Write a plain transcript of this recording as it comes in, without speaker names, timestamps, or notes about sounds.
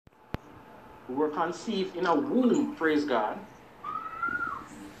we were conceived in a womb, praise God.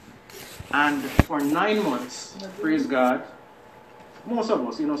 And for 9 months, praise God, most of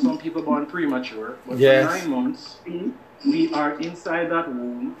us, some people born premature, but for 9 months, we are inside that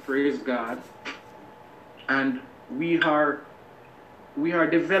womb, praise God, and we are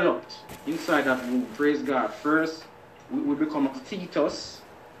developed inside that womb, praise God. First, we become a fetus,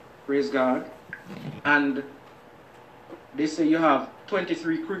 praise God, and they say you have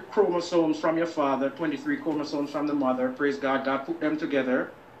 23 chromosomes from your father, 23 chromosomes from the mother, praise God. God put them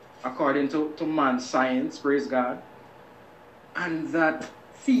together according to man's science, praise God. And that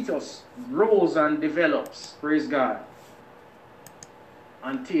fetus grows and develops, praise God,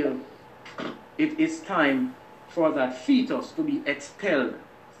 until it is time for that fetus to be expelled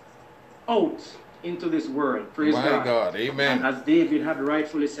out into this world, praise God. My God, amen. And as David had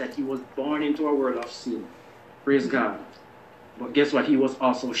rightfully said, he was born into a world of sin, praise God. But guess what? He was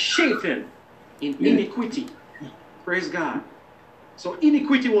also shapen in iniquity, praise God. So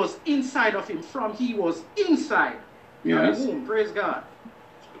iniquity was inside of him from he was inside the womb, praise God.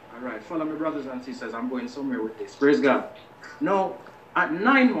 All right, follow me, brothers and sisters. I'm going somewhere with this, praise God. Now, at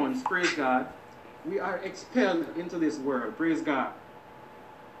 9 months, praise God, we are expelled into this world, praise God.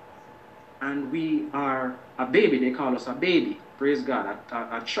 And we are a baby. They call us a baby, praise God.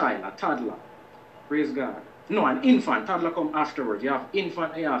 A child, a toddler, praise God. No, an infant. Toddler come afterwards. You have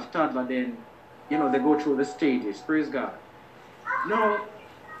infant, you have toddler, then, they go through the stages, praise God. Now,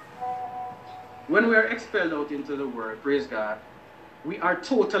 when we are expelled out into the world, praise God, we are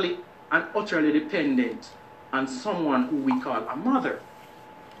totally and utterly dependent on someone who we call a mother,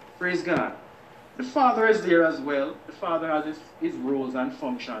 praise God. The father is there as well. The father has his roles and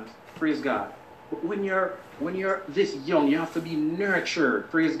functions, praise God. But when you're this young, you have to be nurtured,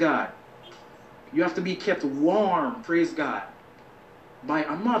 praise God. You have to be kept warm, praise God, by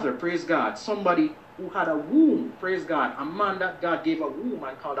a mother, praise God. Somebody who had a womb, praise God. A man that God gave a womb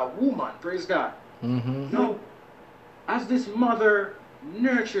and called a woman, praise God. Now, as this mother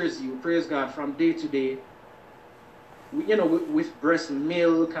nurtures you, praise God, from day to day, with breast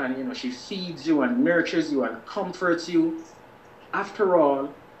milk, and she feeds you and nurtures you and comforts you. After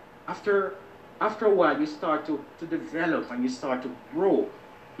all, after a while, you start to develop and you start to grow,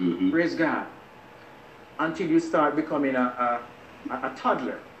 praise God, until you start becoming a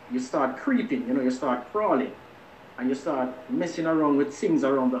toddler. You start creeping, you start crawling, and you start messing around with things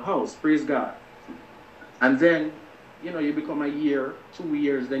around the house, praise God. And then, you become a year, 2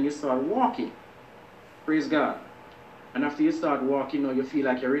 years, then you start walking, praise God. And after you start walking, you feel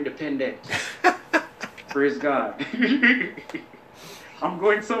like you're independent, praise God. I'm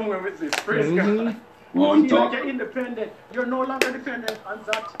going somewhere with this, praise God. You feel like you're independent. You're no longer dependent on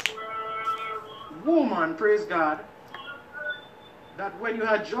that woman, praise God, that when you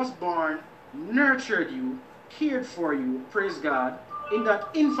had just born, nurtured you, cared for you, praise God, in that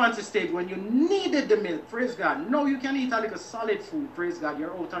infancy stage when you needed the milk, praise God. Now you can eat a little solid food, praise God.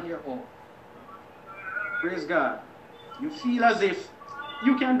 You're out on your own, praise God. You feel as if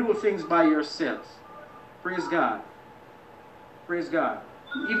you can do things by yourself, praise God. Praise God.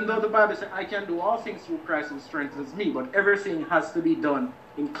 Even though the Bible says, I can do all things through Christ who strengthens me, but everything has to be done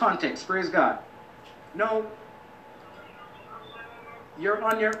in context, praise God. Now, you're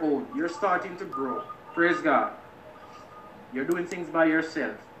on your own. You're starting to grow. Praise God. You're doing things by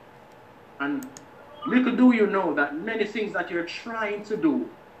yourself. And little do you know that many things that you're trying to do,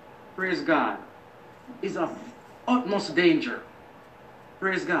 praise God, is of utmost danger.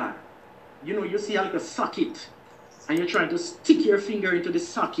 Praise God. You see like a socket, and you're trying to stick your finger into the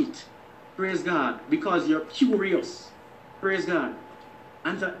socket. Praise God. Because you're curious. Praise God.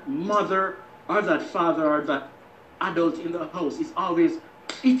 And that mother or that father or that adult in the house is always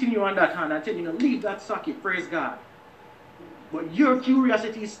hitting you on that hand and telling you, leave that socket, praise God. But your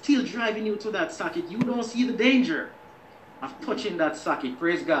curiosity is still driving you to that socket. You don't see the danger of touching that socket,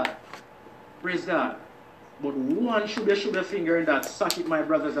 praise God. Praise God. But one sugar finger in that socket, my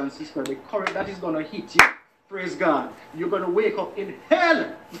brothers and sisters, the current that is going to hit you, praise God, you're going to wake up in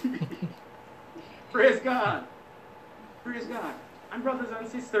hell. Praise God. Praise God. And brothers and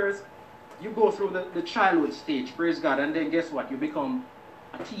sisters, you go through the childhood stage, praise God, and then guess what? You become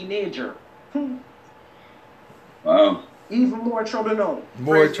a teenager. Wow. Even more trouble now.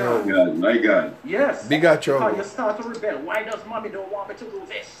 More Praise trouble. God, my God. Yes. Bigger trouble. Because you start to rebel. Why does mommy don't want me to do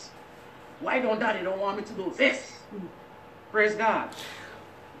this? Why don't daddy don't want me to do this? Praise God.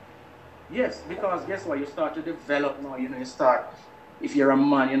 Yes, because guess what? You start to develop now. You start, if you're a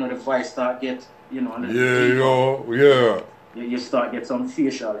man, the voice start get, You start get some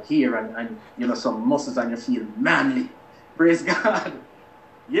facial hair and some muscles and you feel manly. Praise God.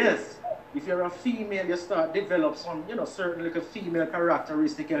 Yes. If you're a female, you start develop some, certain little female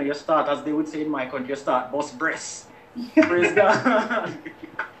characteristic, you start, as they would say in my country, you start bust breasts. Praise God.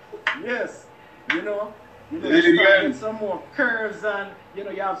 Yes. You start get some more curves, and you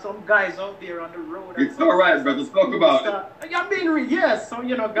have some guys out there on the road. It's all right, brother. Talk about it. You're being real, yes. So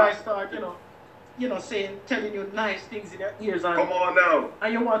guys start, saying, telling you nice things in your ears, and come on now.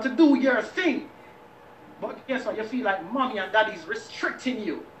 And you want to do your thing, but guess what? You feel like mommy and daddy is restricting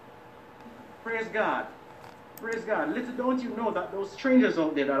you. Praise God. Praise God. Little don't you know that those strangers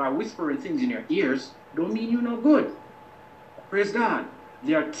out there that are whispering things in your ears don't mean you're no good. Praise God.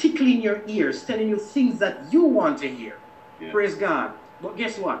 They are tickling your ears, telling you things that you want to hear. Yeah. Praise God. But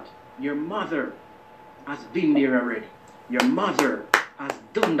guess what? Your mother has been there already. Your mother has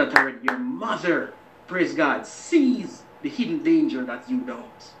done that already. Your mother, praise God, sees the hidden danger that you don't.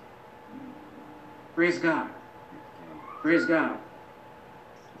 Praise God. Praise God.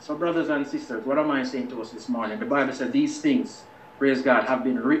 So brothers and sisters, what am I saying to us this morning? The Bible says these things, praise God, have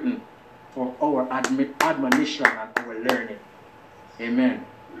been written for our admonition and our learning. Amen.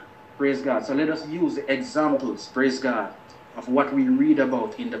 Praise God. So let us use the examples, praise God, of what we read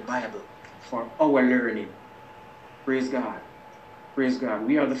about in the Bible for our learning. Praise God. Praise God.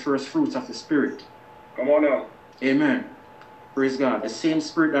 We are the first fruits of the Spirit. Come on now. Amen. Praise God. The same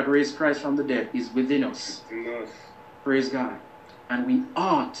Spirit that raised Christ from the dead is within us. Yes. Praise God. And we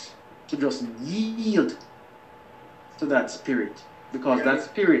ought to just yield to that Spirit, because that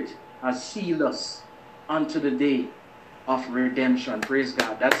Spirit has sealed us unto the day of redemption. Praise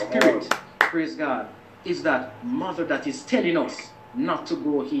God. That Spirit, praise God, is that mother that is telling us not to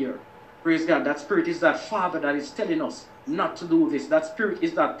go here. Praise God. That Spirit is that father that is telling us not to do this. That Spirit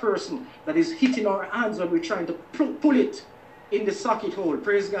is that person that is hitting our hands when we're trying to pull it in the socket hole.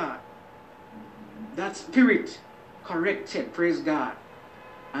 Praise God. That Spirit corrected, praise God.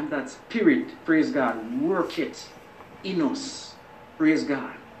 And that Spirit, praise God, work it in us. Praise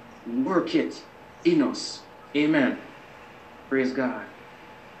God. Work it in us. Amen. Praise God.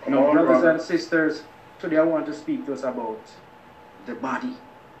 Now, brothers and sisters, today I want to speak to us about the body.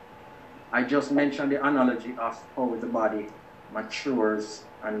 I just mentioned the analogy of how the body matures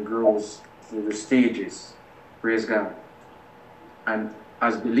and grows through the stages. Praise God. And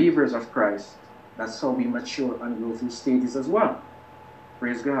as believers of Christ, that's how we mature and grow through stages as well.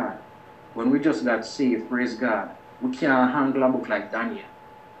 Praise God. When we just got saved, praise God, we can't handle a book like Daniel.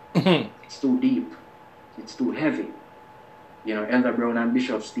 It's too deep. It's too heavy. Elder Brown and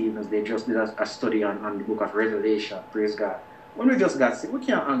Bishop Stevens, they just did a study on the book of Revelation. Praise God. When we just got saved, we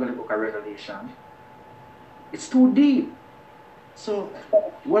can't handle the book of Revelation. It's too deep. So,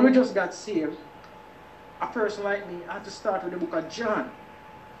 when we just got saved, a person like me had to start with the book of John.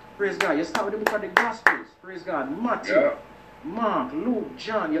 Praise God. You start with the book of the Gospels. Praise God. Matthew, Mark, Luke,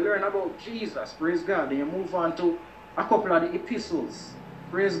 John. You learn about Jesus. Praise God. Then you move on to a couple of the epistles.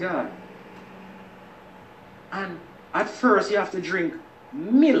 Praise God. And at first you have to drink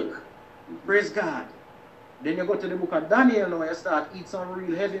milk. Praise God. Then you go to the book of Daniel now. You start eat some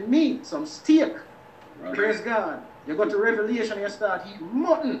real heavy meat. Some steak. Right. Praise God. You go to Revelation. You start eating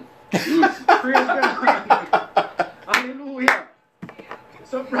mutton. Praise God. Hallelujah.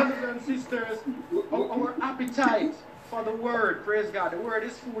 So brothers and sisters, our appetite for the word, praise God, the word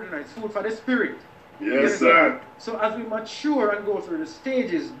is food, and it's food for the spirit. Yes, sir. So as we mature and go through the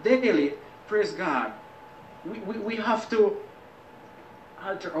stages daily, praise God, we have to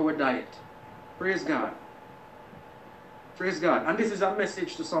alter our diet. Praise God. Praise God. And this is a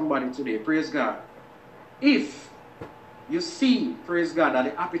message to somebody today. Praise God. If you see, praise God, that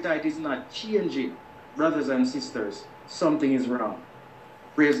the appetite is not changing, brothers and sisters, something is wrong.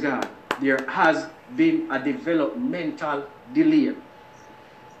 Praise God. There has been a developmental delay.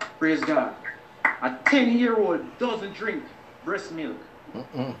 Praise God. A 10-year-old doesn't drink breast milk.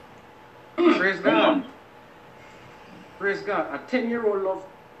 Praise God. Praise God. A 10-year-old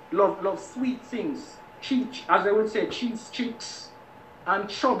love sweet things. Cheech, as they would say, cheese chicks and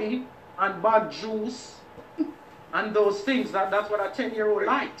chubby and bad juice and those things. That's what a 10-year-old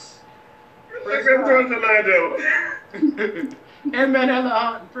likes. Praise God. Amen,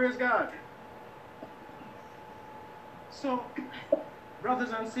 Allah. Praise God. So,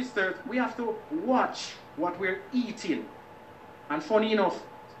 brothers and sisters, we have to watch what we're eating. And funny enough,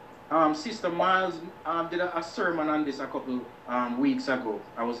 Sister Miles did a sermon on this a couple weeks ago.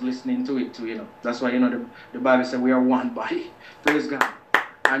 I was listening to it too, That's why, the Bible said we are one body. Praise God.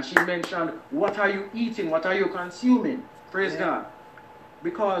 And she mentioned, what are you eating? What are you consuming? Praise God.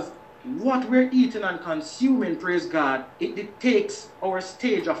 Because what we're eating and consuming, praise God, it dictates our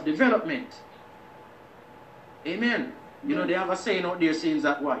stage of development. Amen. You know, they have a saying out there saying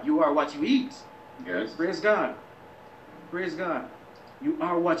that what? You are what you eat. Yes. Praise God. Praise God. You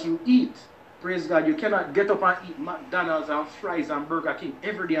are what you eat. Praise God. You cannot get up and eat McDonald's and fries and Burger King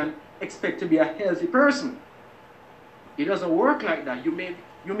every day and expect to be a healthy person. It doesn't work like that. You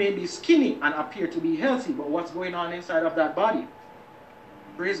may be skinny and appear to be healthy, but what's going on inside of that body?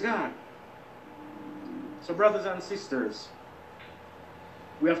 Praise God. So brothers and sisters,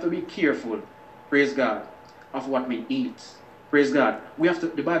 we have to be careful, praise God, of what we eat. Praise God.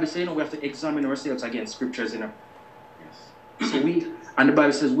 The Bible says, we have to examine ourselves against scriptures, Yes. So and the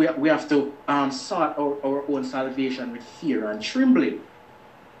Bible says we have to sort our own salvation with fear and trembling.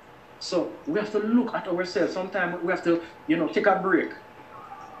 So we have to look at ourselves. Sometimes we have to, take a break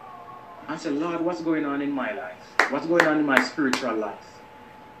and say, Lord, what's going on in my life? What's going on in my spiritual life?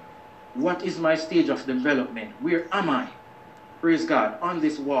 What is my stage of development? Where am I? Praise God. On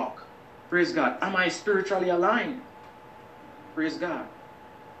this walk. Praise God. Am I spiritually aligned? Praise God.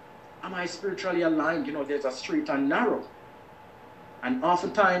 Am I spiritually aligned? There's a straight and narrow. And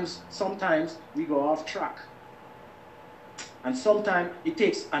sometimes we go off track. And sometimes it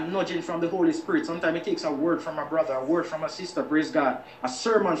takes a nudging from the Holy Spirit. Sometimes it takes a word from a brother, a word from a sister, praise God. A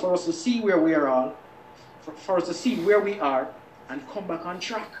sermon for us to see where we are, for us to see where we are and come back on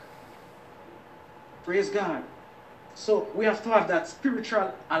track. Praise God. So we have to have that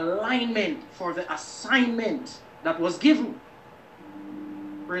spiritual alignment for the assignment that was given.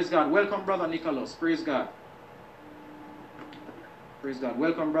 Praise God. Welcome, Brother Nicholas. Praise God. Praise God.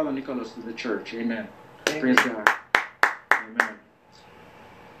 Welcome, Brother Nicholas, to the church. Amen. Praise God. Amen.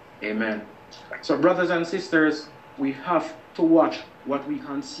 Amen. So, brothers and sisters, we have to watch what we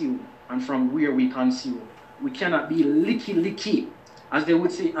consume and from where we consume. We cannot be licky, as they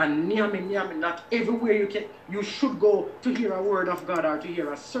would say, and nyami. Not everywhere you should go to hear a word of God or to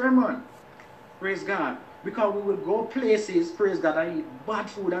hear a sermon. Praise God. Because we will go places, praise God, and eat bad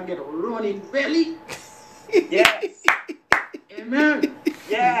food and get a running belly. Yes. Amen.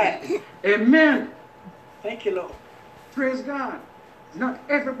 Yeah. Amen. Thank you, Lord. Praise God. Not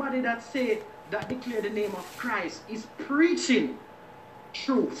everybody that declare the name of Christ is preaching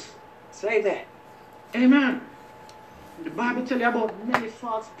truth. Say that. Amen. The Bible tells you about many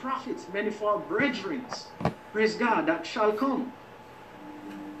false prophets, many false brethren. Praise God, that shall come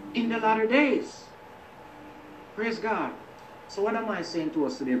in the latter days. Praise God. So what am I saying to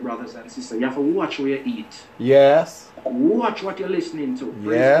us today, brothers and sisters? You have to watch where you eat. Yes. Watch what you're listening to.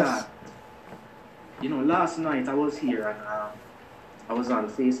 Praise yes. God. Last night I was here and I was on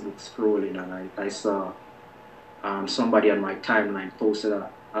Facebook scrolling and I saw somebody on my timeline posted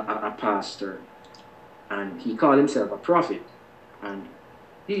a pastor, and he called himself a prophet, and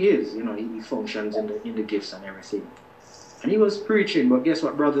he is, he functions in the gifts and everything, and he was preaching, but guess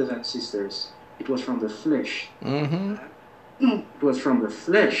what, brothers and sisters, it was from the flesh. Mm-hmm. It was from the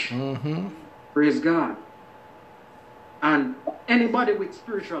flesh. Mm-hmm. Praise God. And anybody with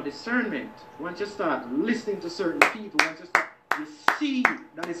spiritual discernment, once you start listening to certain people, you see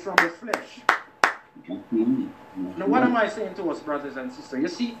that it's from the flesh. Now, what am I saying to us, brothers and sisters? You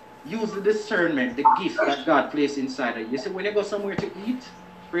see, use the discernment, the gift that God placed inside of you. You see, when you go somewhere to eat,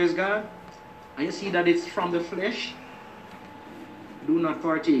 praise God, and you see that it's from the flesh, do not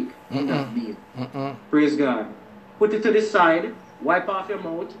partake in that meal. Praise God. Put it to the side, wipe off your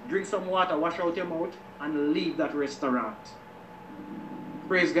mouth, drink some water, wash out your mouth, and leave that restaurant.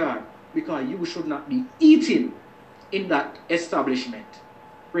 Praise God. Because you should not be eating in that establishment.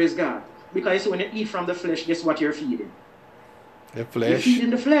 Praise God. Because when you eat from the flesh, guess what you're feeding? The flesh. You're feeding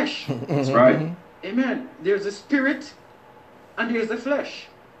the flesh. That's right. Amen. There's the spirit and there's the flesh.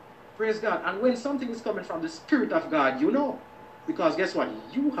 Praise God. And when something is coming from the Spirit of God, you know. Because guess what?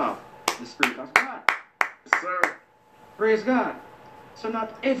 You have the Spirit of God. Yes, sir. Praise God. So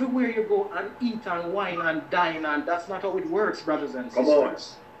not everywhere you go and eat and wine and dine, and that's not how it works, brothers and sisters. Come on.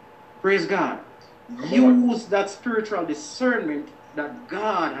 Praise God. Come Use that spiritual discernment that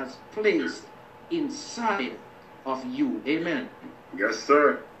God has placed inside of you. Amen. Yes,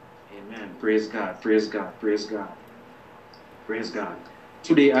 sir. Amen. Praise God. Praise God. Praise God. Praise God.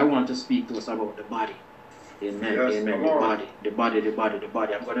 Today I want to speak to us about the body. Amen. Yes, Amen. the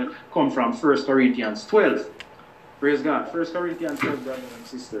body. I'm going to come from 1 Corinthians 12. Praise God. 1 Corinthians 12, brothers and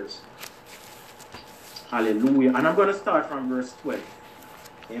sisters. Hallelujah. And I'm going to start from verse 12.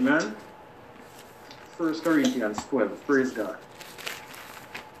 Amen. 1 Corinthians 12. Praise God.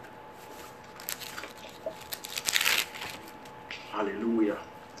 Hallelujah.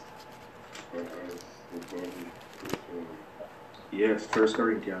 Yes, 1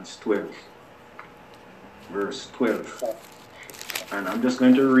 Corinthians 12. Verse 12. And I'm just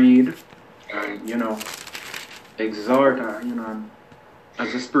going to read, and exhort, and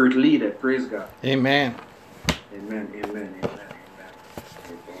as the Spirit leadeth. Praise God. Amen. Amen, amen, amen, amen.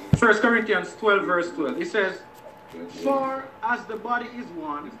 1 Corinthians 12, verse 12. It says, for as the body is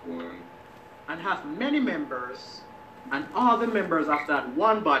one, and hath many members, and all the members of that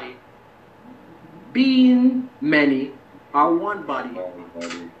one body, being many, are one body,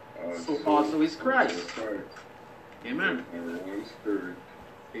 so also is Christ. Amen.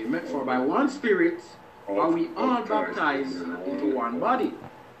 Amen. For by one Spirit are we all baptized into one body.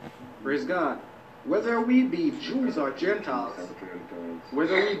 Praise God. Whether we be Jews or Gentiles,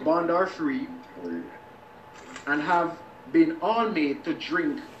 whether we bond or free, and have been all made to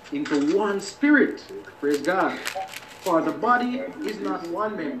drink into one Spirit. Praise God. For the body is not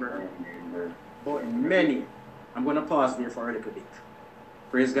one member, but many. I'm going to pause there for a little bit.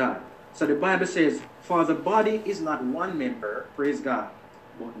 Praise God. So the Bible says, for the body is not one member, praise God,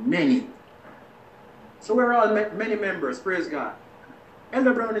 but many. So we're all many members, praise God.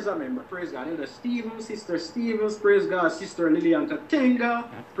 Elder Brown is a member, praise God. Elder Stevens, Sister Stevens, praise God. Sister Lillian Katenga,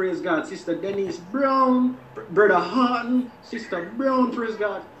 praise God. Sister Denise Brown, Brother Horton, Sister Brown, praise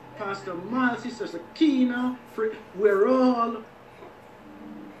God. Pastor Miles, Sister Sakina, we're all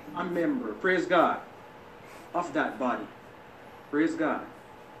a member, praise God, of that body. Praise God.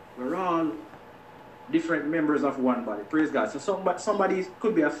 We're all different members of one body. Praise God. So somebody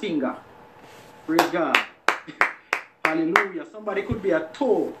could be a finger. Praise God. Hallelujah. Somebody could be a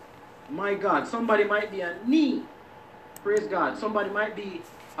toe. My God. Somebody might be a knee. Praise God. Somebody might be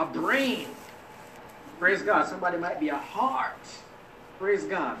a brain. Praise God. Somebody might be a heart. Praise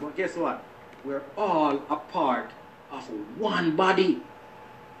God. But guess what? We're all a part of one body.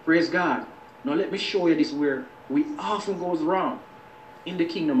 Praise God. Now let me show you this where we often goes wrong in the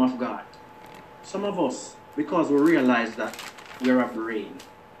kingdom of God. Some of us, because we realize that we're a brain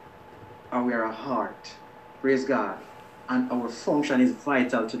or we're a heart, praise God, and our function is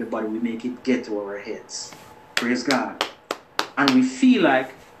vital to the body, we make it get to our heads. Praise God. And we feel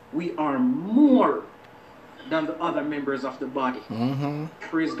like we are more than the other members of the body.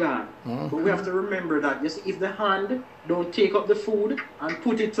 Praise God. But we have to remember that, you see, if the hand don't take up the food and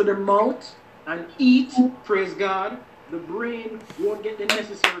put it to the mouth and eat, praise God, the brain won't get the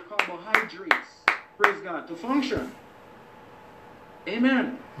necessary carbohydrates, praise God, to function.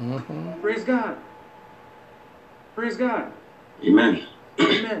 Amen. Praise God. Praise God. Amen.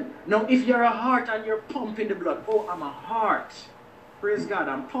 Amen. Now, if you're a heart and you're pumping the blood, oh, I'm a heart. Praise God,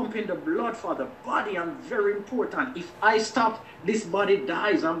 I'm pumping the blood for the body. I'm very important. If I stop, this body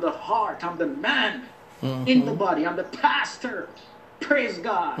dies. I'm the heart. I'm the man in the body. I'm the pastor. Praise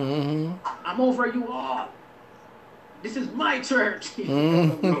God. I'm over you all. This is my church.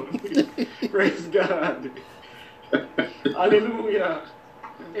 Praise God. Hallelujah.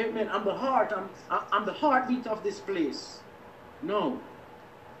 Amen. I'm the heart. I'm the heartbeat of this place. No.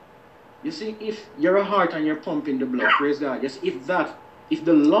 You see, if you're a heart and you're pumping the blood, praise God. Yes, if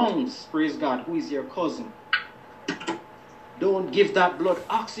the lungs, praise God, who is your cousin, don't give that blood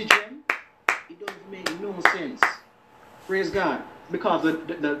oxygen, it doesn't make no sense. Praise God. Because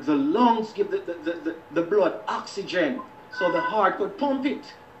the lungs give the blood oxygen, so the heart could pump it.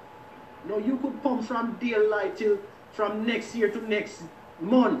 No, you could pump from daylight till from next year to next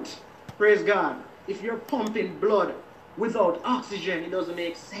month. Praise God. If you're pumping blood without oxygen, it doesn't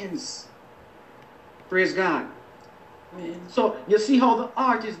make sense. Praise God. Amen. So you see how the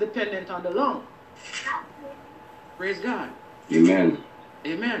heart is dependent on the lung. Praise God. Amen.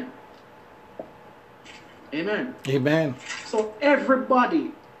 Amen. Amen. Amen. So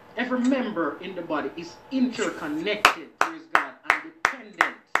everybody, every member in the body is interconnected, praise God, and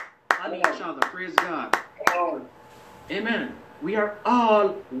dependent on each other, praise God. Amen. We are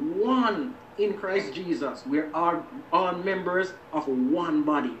all one in Christ Jesus. We are all members of one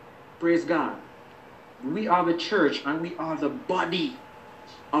body, praise God. We are the church and we are the body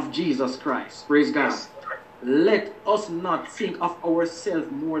of Jesus Christ, praise God. Let us not think of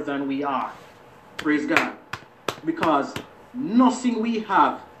ourselves more than we are, praise God. Because nothing we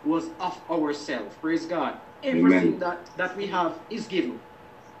have was of ourselves. Praise God. Everything that we have is given.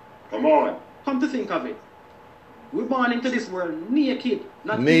 Come on. Come to think of it. We're born into this world naked.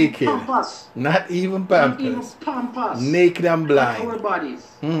 Not Naked. even pampas. Not even Not even pampers. pampas. Naked and Our blind. bodies.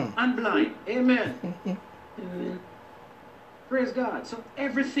 And blind. Amen. Praise God. So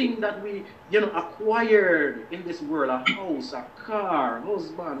everything that we, acquired in this world, a house, a car,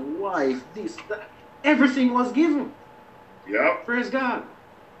 husband, wife, this, that, everything was given. Yep. Praise God.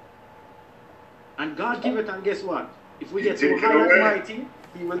 And God give it, and guess what? If we He get too take it high and away. mighty,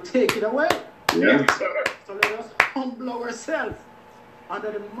 He will take it away. Yes, sir. So let us humble ourselves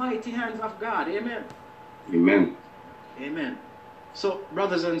under the mighty hands of God. Amen. Amen. Amen. So,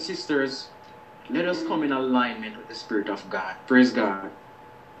 brothers and sisters, let us come in alignment with the Spirit of God. Praise God.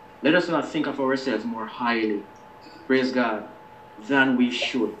 Let us not think of ourselves more highly, praise God, than we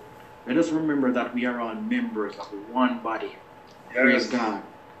should. Let us remember that we are all members of one body. Yes. Praise God.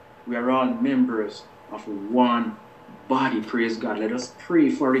 We are all members of one body. Praise God. Let us pray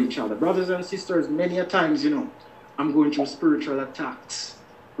for each other. Brothers and sisters, many a times, I'm going through spiritual attacks.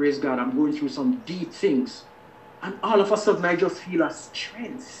 Praise God. I'm going through some deep things. And all of a sudden, I just feel a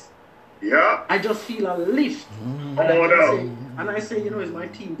strength. Yeah. I just feel a lift. Come on And I say, is my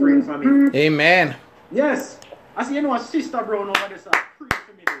team praying for me? Amen. Yes. I say, a Sister Brown over there, sir, pray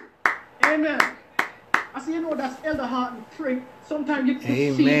for me. Dude. Amen. I say, that's Elder Harton pray. Sometimes you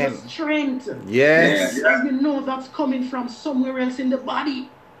can feel Amen. the strength. Yes. Yeah. And that's coming from somewhere else in the body.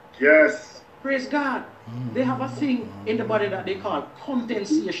 Yes. Praise God. They have a thing in the body that they call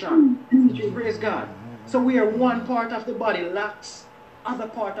condensation. Praise God. So we are one part of the body lacks another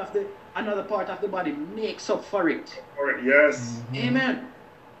part of the body makes up for it. All right. Yes. Amen.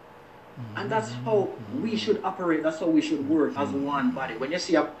 And that's how we should operate. That's how we should work as one body. When you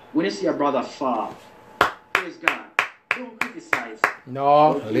see a brother fall, praise God. Don't criticize.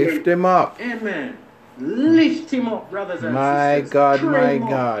 No, lift him up. Amen. Lift him up, brothers and My sisters. God, Pray my more.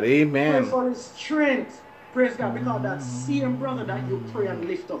 God. Pray Amen. for his strength. Praise God. Because that same brother that you pray and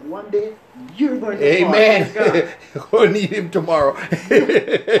lift up one day, you're going to Amen. fall. Praise God. You're going to need him tomorrow.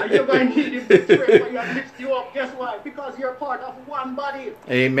 And you're going to need him to pray for you and lift you up. Guess why? Because you're part of one body.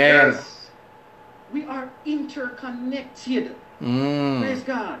 Amen. Yes. We are interconnected. Mm. Praise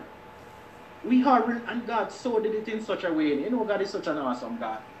God. We are, and God so did it in such a way. God is such an awesome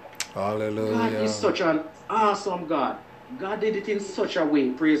God. God is Hallelujah. such an awesome God. God did it in such a way,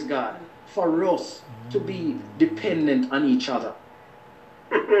 praise God, for us to be dependent on each other.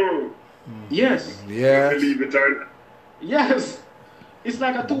 Yes. Yes. Believe it or not. Yes. It's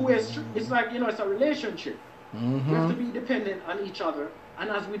like a two-way street. It's like, it's a relationship. We have to Mm-hmm. be dependent on each other. And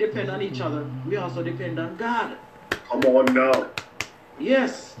as we depend on each other, we also depend on God. Come on now.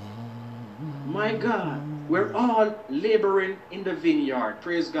 Yes. My God. We're all laboring in the vineyard.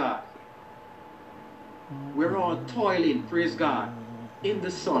 Praise God. We're all toiling. Praise God. In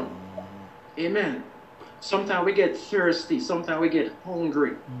the sun. Amen. Sometimes we get thirsty. Sometimes we get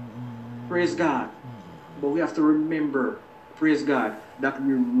hungry. Praise God. But we have to remember, praise God, that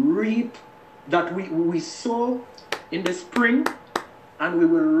we reap, that we sow in the spring and we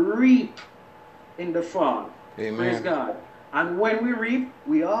will reap in the fall. Amen. Praise God. And when we reap,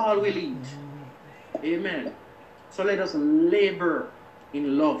 we all will eat. Amen. So let us labor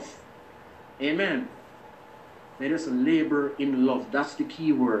in love. Amen. Let us labor in love. That's the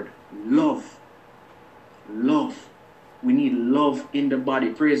key word. Love. Love. We need love in the body.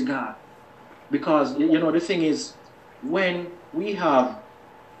 Praise God. Because, the thing is, when we have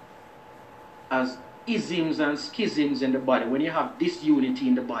as isms and schisms in the body, when you have disunity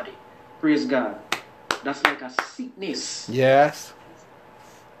in the body, praise God, that's like a sickness. Yes.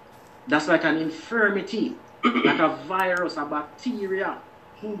 That's like an infirmity, like a virus, a bacteria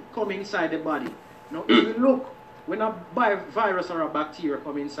who come inside the body. Now, if you look, when a virus or a bacteria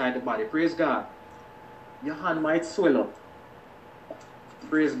come inside the body, praise God, your hand might swell up.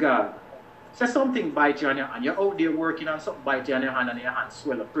 Praise God. Say something bite you on your hand. You're out there working on something bite you on your hand and your hand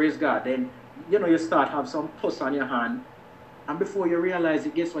swell up. Praise God. Then, you start have some pus on your hand. And before you realize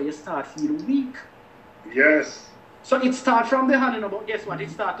it, guess what? You start feel weak. Yes. So it starts from the hand, but guess what? It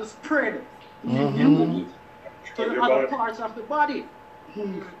starts to spread to the other parts of the body.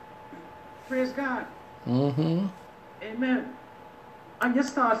 Praise God. Mm-hmm. Amen. And you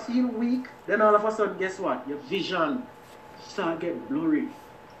start feel weak, then all of a sudden, guess what? Your vision start get blurry.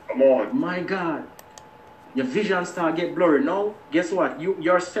 Come on. My God. Your vision start get blurry. Now, guess what?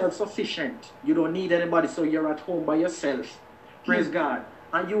 You're self-sufficient. You don't need anybody, so you're at home by yourself. Praise God.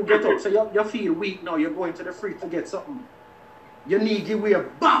 And you get up, so you feel weak now. You're going to the fridge to get something. Your knee give way,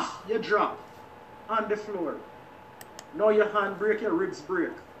 baff, you drop on the floor. Now your hand break, your ribs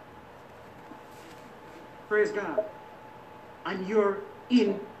break. Praise God. And you're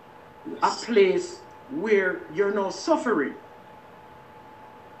in a place where you're now suffering.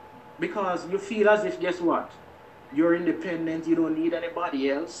 Because you feel as if, guess what? You're independent, you don't need anybody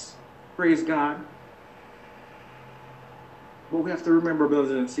else. Praise God. But we have to remember,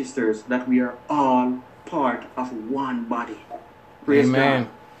 brothers and sisters, that we are all part of one body. Praise Amen.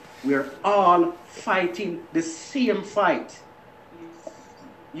 God. We are all fighting the same fight.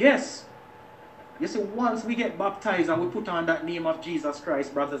 Yes. You see, once we get baptized and we put on that name of Jesus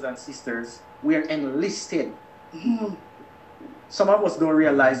Christ, brothers and sisters, we are enlisted. Some of us don't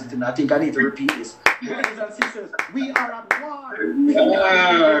realize it, and I think I need to repeat this. Brothers and sisters, we are at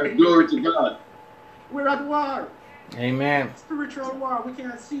war. Glory to God. We're at war. Amen. Spiritual war. We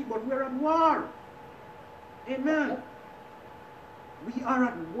can't see, but we're at war. Amen. We are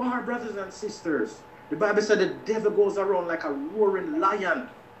at war, brothers and sisters. The Bible said the devil goes around like a roaring lion,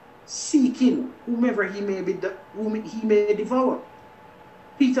 seeking whomever he may devour.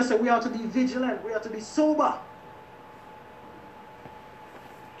 Peter said we ought to be vigilant. We ought to be sober.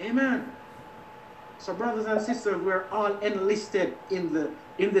 Amen. So, brothers and sisters, we're all enlisted in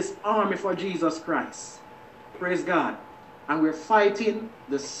this army for Jesus Christ. Praise God. And we're fighting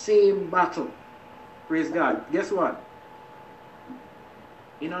the same battle. Praise God. Guess what?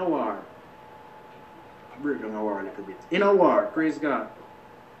 In a war, break down a war a little bit. In a war, praise God.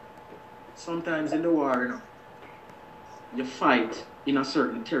 Sometimes in the war, you know, you fight in a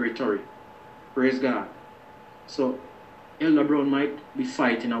certain territory. Praise God. So, Elder Brown might be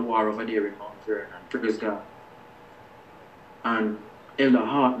fighting a war over there in Mount Vernon. Praise God. And Elder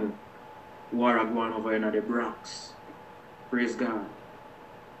Horton, war going over in the Bronx. Praise God.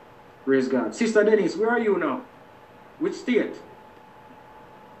 Praise God. Sister Denise, where are you now? Which state?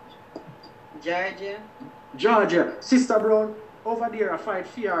 Georgia. Georgia. Sister Brown, over there I fight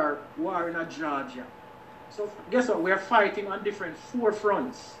for war in Georgia. So guess what? We are fighting on different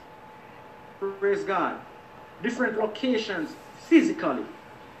forefronts. Praise God. Different locations physically.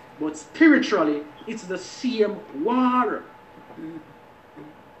 But spiritually, it's the same war.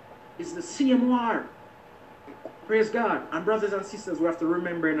 It's the same war. Praise God. And brothers and sisters, we have to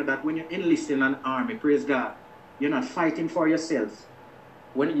remember that when you enlist in an army, praise God, you're not fighting for yourself.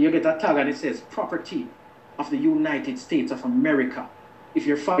 When you get a tag and it says property of the United States of America, if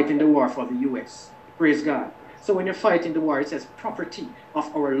you're fighting the war for the US, praise God. So when you're fighting the war, it says property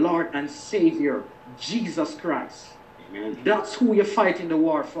of our Lord and Savior, Jesus Christ. Amen. That's who you're fighting the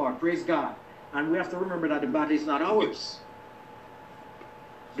war for, praise God. And we have to remember that the battle is not ours.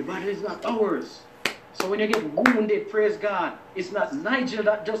 The battle is not ours. So when you get wounded, praise God, it's not Nigel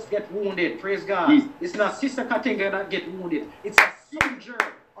that just get wounded, praise God. It's not Sister Katinga that get wounded. It's a soldier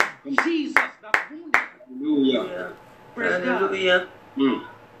of Jesus that wounded. Hallelujah. Praise Hallelujah. Mm.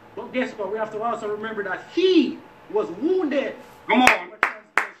 but guess what? We have to also remember that he was wounded. Come on. For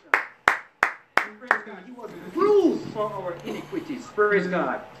transgression. Praise God. He was bruised for our iniquities. Praise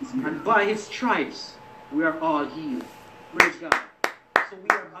God. And by his stripes, we are all healed. Praise God. So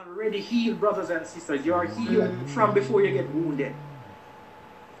we are already healed, brothers and sisters. You are healed from before you get wounded.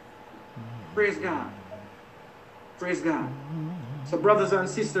 Praise God. Praise God. So brothers and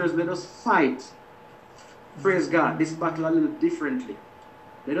sisters, let us fight. Praise God. This battle a little differently.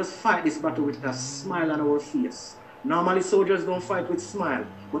 Let us fight this battle with a smile on our face. Normally soldiers don't fight with smile.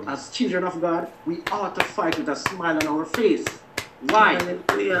 But as children of God, we ought to fight with a smile on our face. Why?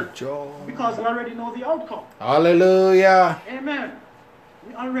 Hallelujah. Joy. Because we already know the outcome. Hallelujah. Amen.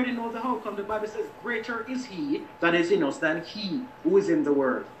 We already know the outcome. The Bible says, greater is he that is in us than he who is in the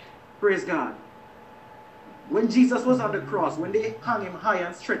world. Praise God. When Jesus was on the cross, when they hung him high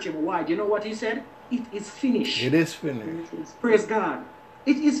and stretched him wide, you know what he said? It is finished. It is finished. Praise God.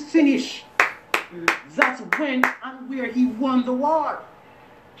 It is finished. That's when and where he won the war.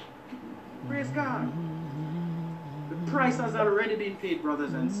 Praise God. The price has already been paid,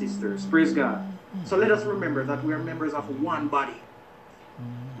 brothers and sisters. Praise God. So let us remember that we are members of one body.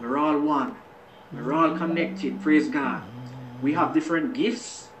 We're all one. We're all connected. Praise God. We have different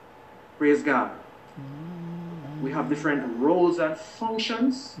gifts. Praise God. We have different roles and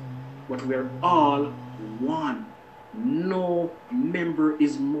functions, but we're all one. No member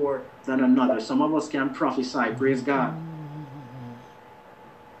is more than another. Some of us can prophesy. Praise God.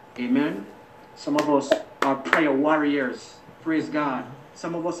 Amen. Some of us are prayer warriors. Praise God.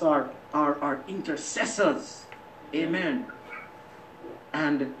 Some of us are intercessors. Amen.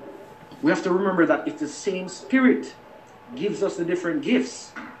 And we have to remember that it's the same Spirit gives us the different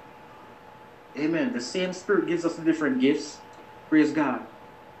gifts. Amen. The same Spirit gives us the different gifts. Praise God.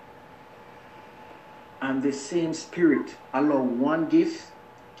 And the same Spirit allows one gift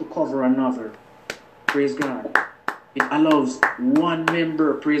to cover another. Praise God. It allows one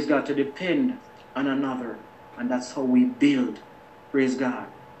member, praise God, to depend on another. And that's how we build. Praise God.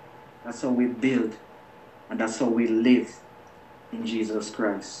 That's how we build. And that's how we live in Jesus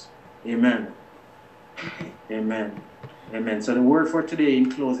Christ. Amen. Amen. Amen. So the word for today in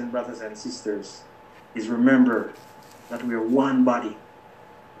closing, brothers and sisters, is remember that we are one body.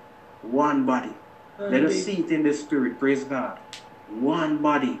 One body. Let us see it in the Spirit. Praise God. One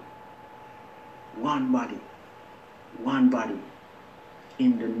body. One body. One body.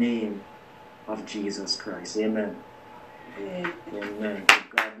 In the name of Jesus Christ. Amen. Amen.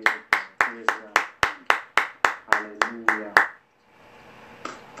 God be the praise. Praise God. Hallelujah.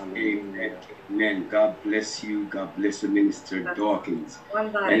 Amen. Amen. God bless you. God bless you, Minister Dawkins. One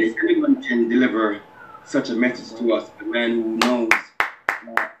And body. if anyone can deliver such a message to us, a man who knows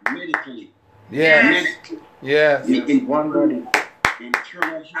medically, Yes. Yes. in One body.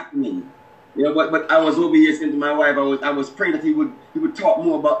 internal happening. You know, but I was over here saying to my wife, I was praying that he would talk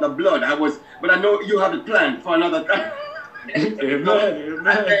more about the blood. But I know you have a plan for another time. Amen.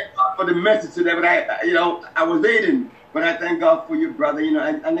 I thank God for the message today, but I was waiting. But I thank God for you, brother. You know,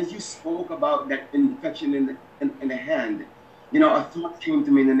 and as you spoke about that infection in the hand, you know, a thought came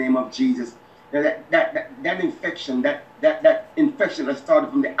to me in the name of Jesus. That infection, that infection that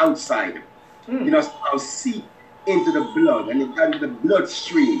started from the outside, you know, somehow seep into the blood, and it got into the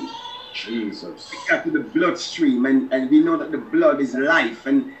bloodstream. Jesus. It got to the bloodstream, and we know that the blood is life,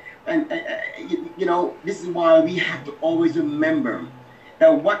 and you know, this is why we have to always remember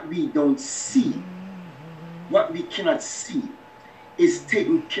that what we don't see, what we cannot see, is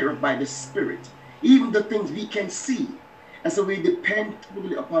taken care of by the Spirit. Even the things we can see. And so we depend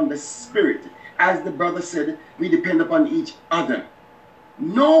totally upon the Spirit. As the brother said, we depend upon each other.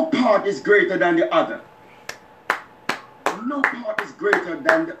 No part is greater than the other. No part is greater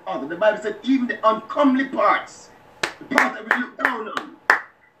than the other. The Bible said even the uncomely parts, the parts that we look down on,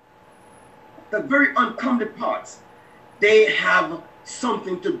 the very uncomely parts, they have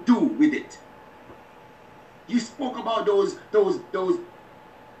something to do with it. You spoke about those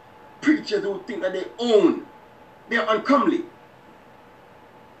preachers who think that they own. They're uncomely.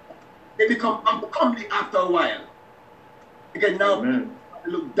 They become uncomely after a while. Because now people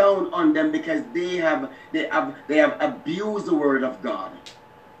look down on them because they have abused the word of God.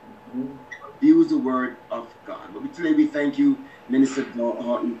 Abused the word of God. But today we thank you, Minister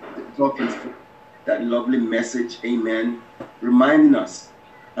Dawkins, for that lovely message. Amen. Reminding us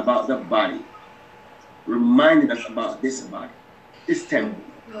about the body. Reminding us about this body, this temple,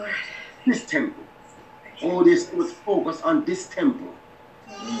 this temple. Oh, this was focused on this temple.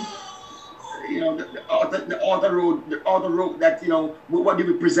 You know, the other road that, you know, what do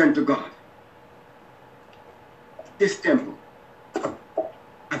we present to God? This temple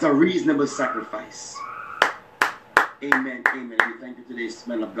as a reasonable sacrifice. Amen. Amen. We thank you today,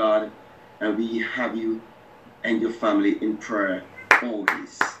 man of God, and we have you and your family in prayer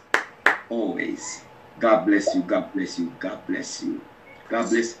always. Always. God bless you. God bless you. God bless you. God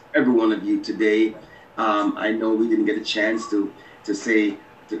bless every one of you today. I know we didn't get a chance to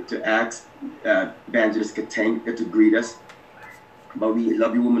ask Evangelist Katenga to greet us, but we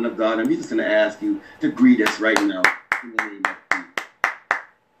love you, woman of God, and we're just going to ask you to greet us right now in the name of Jesus.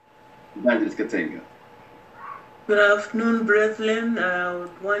 Evangelist Katenga. Good afternoon, brethren. I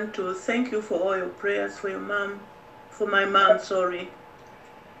would want to thank you for all your prayers for my mom, sorry.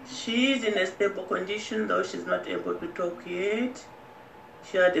 She is in a stable condition, though she's not able to talk yet.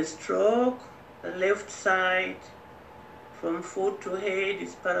 She had a stroke. The left side, from foot to head,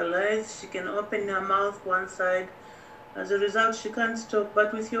 is paralyzed. She can open her mouth one side. As a result, she can't talk.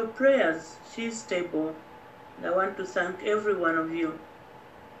 But with your prayers, she's stable. And I want to thank every one of you.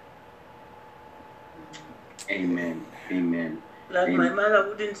 Amen. Amen. Like Amen. my mother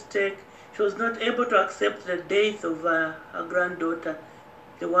wouldn't take, she was not able to accept the death of her granddaughter,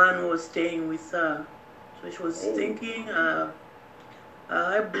 the one who was staying with her. So she was thinking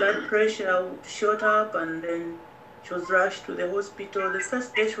high blood pressure shot up, and then she was rushed to the hospital. The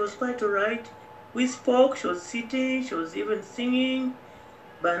first day she was quite alright. We spoke, she was sitting, she was even singing,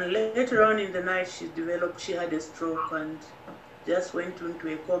 but later on in the night she had a stroke and just went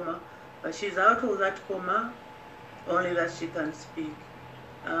into a coma. But she's out of that coma, only that she can speak.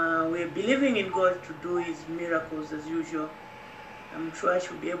 We're believing in God to do His miracles as usual. I'm sure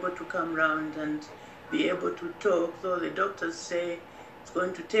she'll be able to come round and be able to talk, though the doctors say it's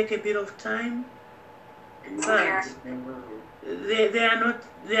going to take a bit of time. But they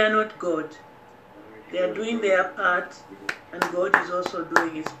are not God. They are doing their part, and God is also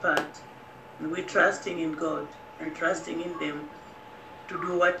doing His part. And we're trusting in God and trusting in them to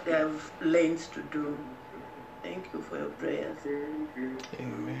do what they have learned to do. Thank you for your prayers.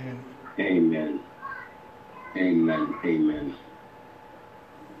 Amen. Amen. Amen. Amen.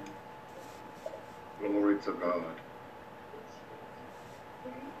 Glory to God.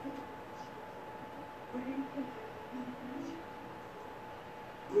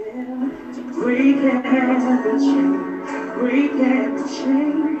 Break every chain, break every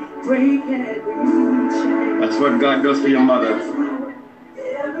chain, break every chain. That's what God does for your mother.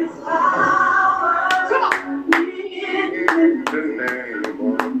 There is power. Come on. In the name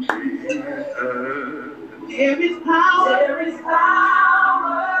of Jesus. There is power. There is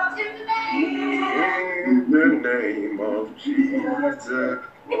power in the name. In the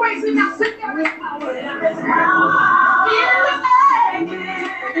raise it now. Say there is power. There is power in the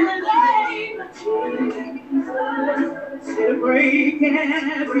name of Jesus. To break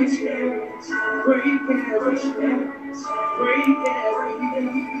every chain, break every chain, break every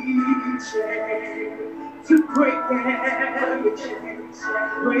chain. To break every chain,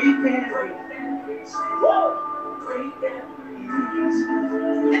 break every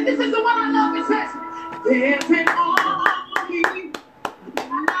and this is the one I love. It says, there's an army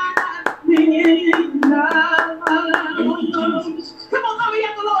rising up. Come on, hurry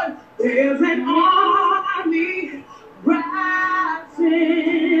up, the Lord. There's an army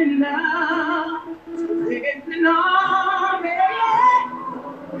rising up. There's an army.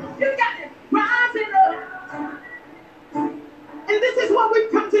 You got it. Rising up. And this is what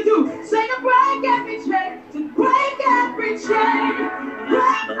we've come to do. Say to break every chain, to break every chain,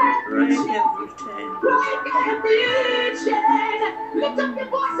 break every chain, break every chain. Lift up your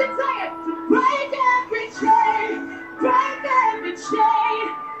voice and say it. To break every chain, break every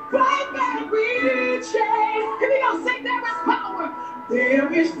chain, break every chain. Here we go, sing, there is power.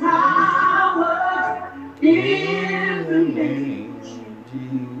 There is power in the name of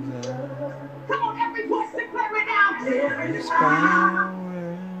Jesus. Come on, every voice declare it now. There is power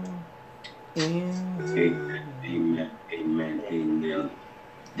in the Amen, amen, amen.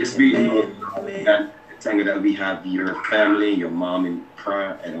 Just be that thank you that we have your family, your mom in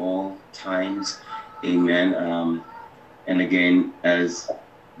prayer at all times. Amen. And again, as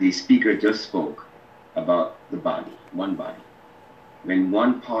the speaker just spoke about the body, one body. When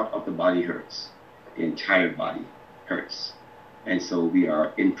one part of the body hurts, the entire body hurts. And so we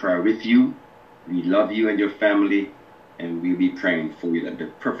are in prayer with you. We love you and your family, and we'll be praying for you that the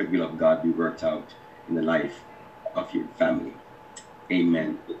perfect will of God be worked out in the life of your family.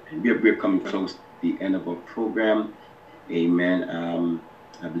 Amen. And we're coming close to the end of our program. Amen.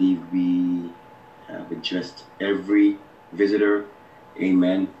 I believe we have addressed every visitor.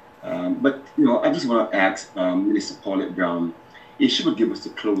 Amen. But, I just want to ask Minister Paulette Brown if she would give us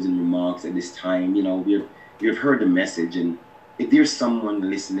the closing remarks at this time. We have heard the message, and if there's someone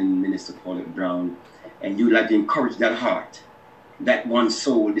listening, Minister Paulette Brown, and you'd like to encourage that heart, that one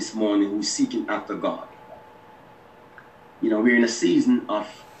soul this morning who's seeking after God. We're in a season of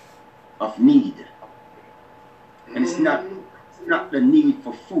need. And it's not the need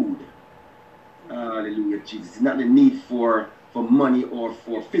for food. Hallelujah, Jesus. It's not the need for money or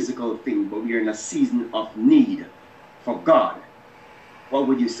for physical things, but we are in a season of need for God. What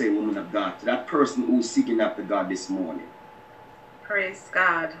would you say, woman of God, to that person who's seeking after God this morning? Praise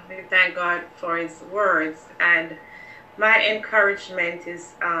God. We thank God for his words. And my encouragement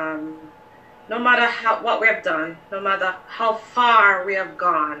is no matter what we have done, no matter how far we have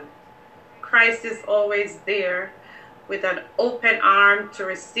gone, Christ is always there with an open arm to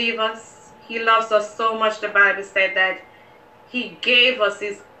receive us. He loves us so much, the Bible said that he gave us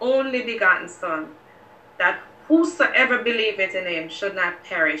his only begotten Son, that whosoever believeth in him should not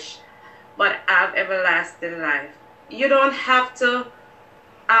perish, but have everlasting life. You don't have to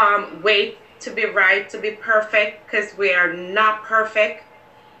wait to be right, to be perfect, because we are not perfect.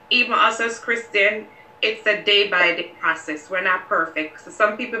 Even us as Christians, it's a day-by-day process. We're not perfect. So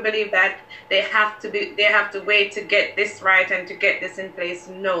some people believe that they have to wait to get this right and to get this in place.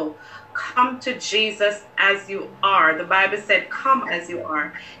 No. Come to Jesus as you are. The Bible said, come as you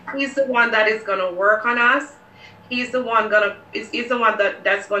are. He's the one that is going to work on us. He's the one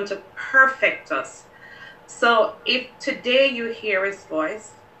that's going to perfect us. So if today you hear his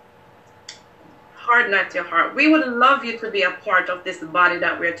voice, harden not your heart. We would love you to be a part of this body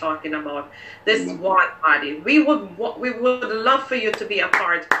that we're talking about, this one body. We would love for you to be a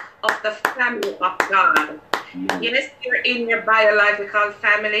part of the family of God. Yes, you're in your biological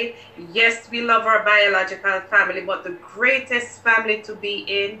family. Yes, we love our biological family, but the greatest family to be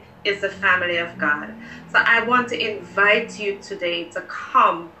in is the family of God. So I want to invite you today to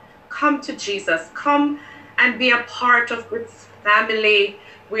come to Jesus. Come and be a part of this family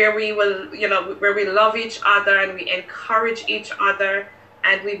where we will, where we love each other and we encourage each other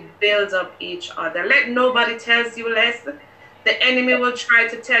and we build up each other. Let nobody tell you less. The enemy will try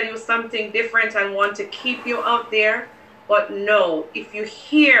to tell you something different and want to keep you out there. But no, if you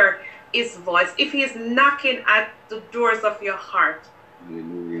hear his voice, if he is knocking at the doors of your heart,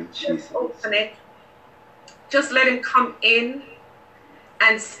 just open it. Just let him come in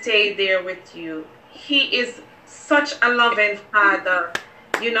and stay there with you. He is such a loving Father.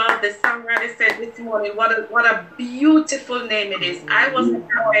 The songwriter said this morning, what a beautiful name it is. I wasn't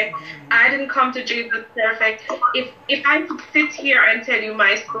perfect. I didn't come to Jesus perfect. If I could sit here and tell you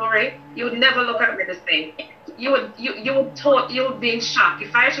my story, you would never look at me the same. you would be in shock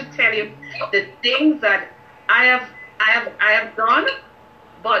if I should tell you the things that I have done.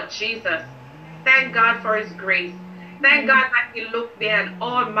 But Jesus, thank God for His grace. Thank God that He looked beyond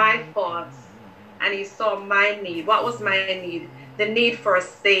all my faults and He saw my need. What was my need? The need for a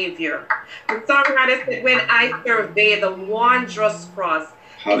Savior. The songwriter said, when I survey the wondrous cross,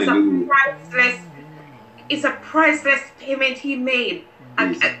 it's a priceless payment He made,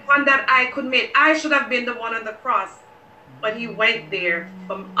 and one that I could make. I should have been the one on the cross, but He went there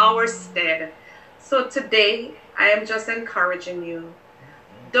from our stead. So today, I am just encouraging you.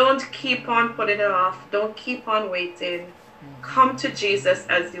 Don't keep on putting it off. Don't keep on waiting. Come to Jesus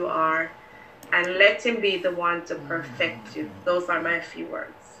as you are, and let Him be the one to perfect you. Those are my few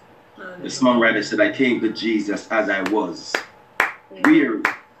words. The songwriter said, I came to Jesus as I was, weary,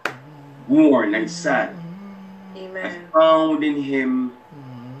 worn, and sad. Amen. I found in Him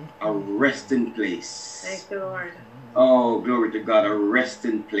a resting place. Thank you, Lord. Oh, glory to God, a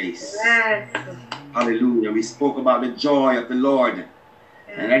resting place. Yes. Hallelujah. We spoke about the joy of the Lord.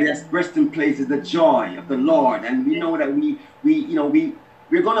 And that resting place is the joy of the Lord. And we know that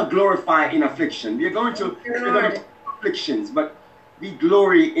we're going to glorify in affliction. We're going to have afflictions, but we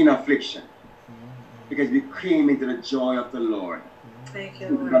glory in affliction because we came into the joy of the Lord. Thank you,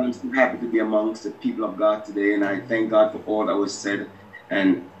 Lord. I'm so happy to be amongst the people of God today, and I thank God for all that was said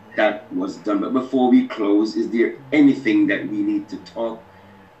and that was done. But before we close, is there anything that we need to talk?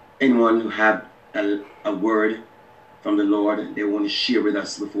 Anyone who have a word from the Lord they want to share with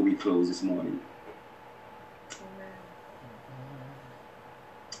us before we close this morning?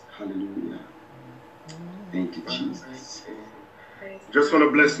 Hallelujah. Thank you, Jesus. Just want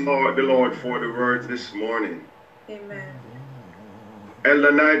to bless the Lord for the words this morning. Amen.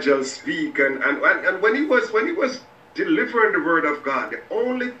 Elder Nigel speak, and when he was delivering the word of God, the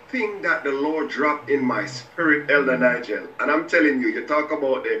only thing that the Lord dropped in my spirit, Elder Nigel, and I'm telling you, you talk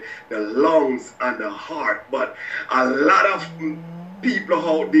about the lungs and the heart, but a lot of people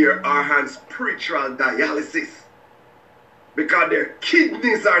out there are on spiritual dialysis because their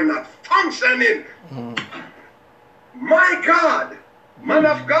kidneys are not functioning. My God, man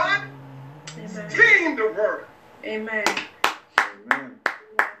of God, stay in the word. Amen. Amen.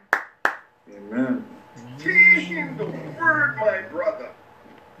 Amen. Stay in the word, my brother.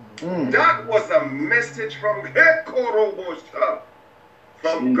 That was a message from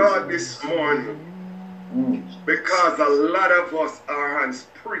God this morning. Because a lot of us are on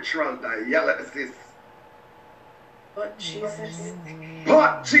spiritual dialysis. But Jesus.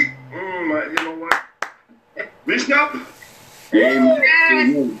 But you know what? Bishop? Amen.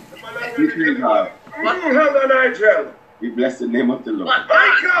 Hello, Nigel. We bless the name of the Lord.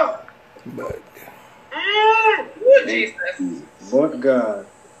 Michael. Jesus. But God.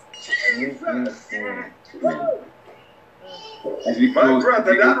 As we My close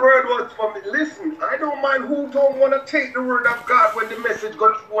brother, today, that word was for me. Listen, I don't mind who don't want to take the word of God when the message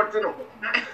goes forth,